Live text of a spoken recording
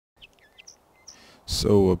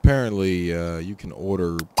So apparently, you can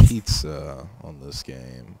order pizza on this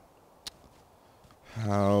game.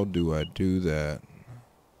 How do I do that?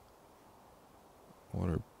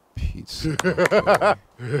 Order pizza. Okay.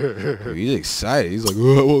 Dude, he's excited. He's like,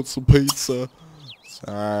 oh, I want some pizza. It's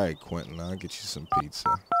all right, Quinton. I'll get you some pizza.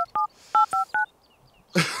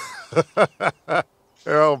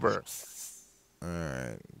 Elber. All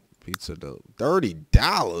right, pizza dough.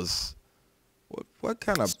 $30. What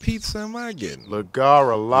kind of pizza am I getting?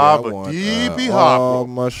 Lagara Yeah, I lava want DB all Hopper.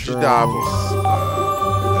 mushrooms. Egg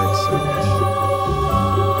sandwich.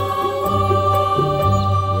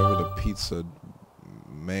 Whoever the pizza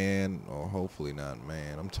man, or hopefully not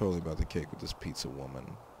man, I'm totally about to kick with this pizza woman.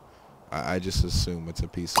 I just assume it's a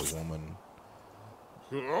pizza woman.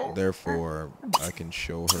 Therefore, I can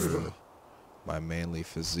show her my manly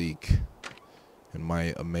physique and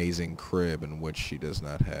my amazing crib in which she does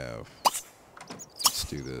not have. Let's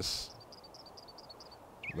do this.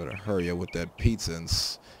 Better hurry up with that pizza. In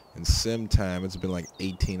sim time, it's been like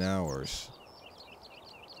 18 hours.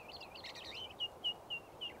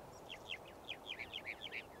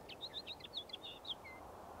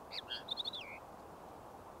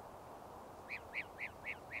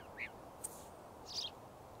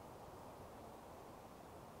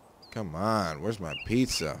 Come on, where's my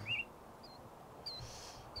pizza?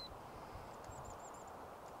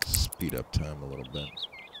 Speed up time a little bit.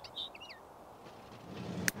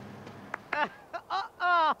 Alright.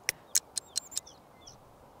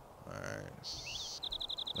 Is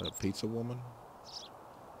that a pizza woman?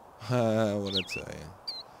 What I tell you?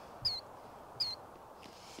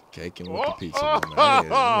 Caking with the pizza woman. I need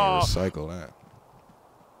to recycle that.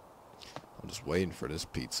 I'm just waiting for this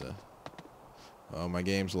pizza. Oh, my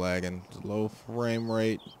game's lagging. Low frame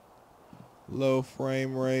rate. Low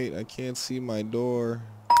frame rate. I can't see my door.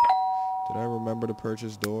 Did I remember to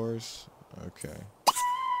purchase doors? Okay.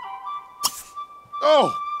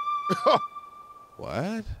 Oh!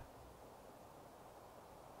 What?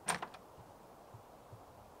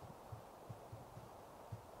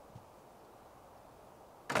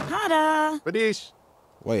 Ta-da! Badish.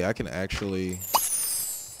 Wait, I can actually...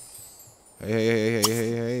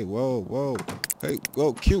 Hey, whoa. Hey,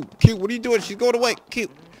 whoa, Q, what are you doing? She's going away. Q,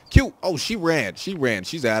 oh, she ran.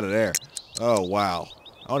 She's out of there. Oh, wow.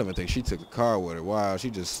 I don't even think she took the car with her. Wow,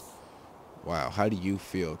 wow, how do you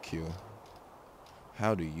feel, Q?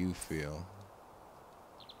 How do you feel?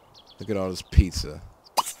 Look at all this pizza.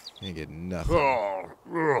 You ain't getting nothing.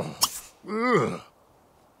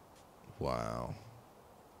 Wow.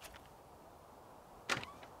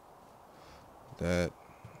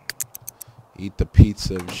 Eat the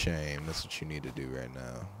pizza of shame. That's what you need to do right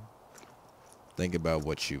now. Think about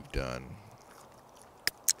what you've done.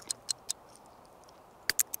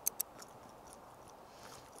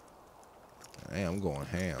 Hey, I'm going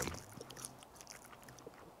ham.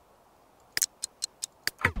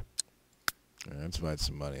 Alright, let's find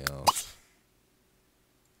somebody else.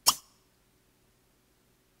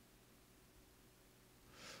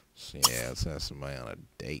 So yeah, let's have somebody on a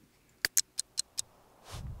date.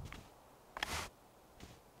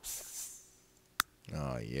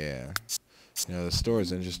 Oh, yeah. You know, the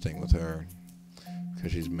story's interesting with her.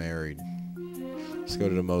 Because she's married. Let's go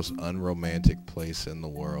to the most unromantic place in the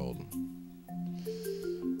world.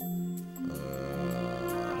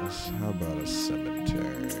 How about a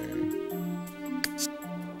cemetery?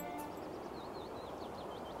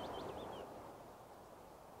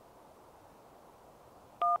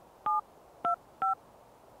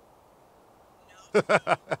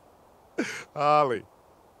 Ollie.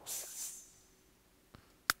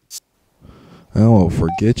 I won't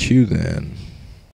forget you then.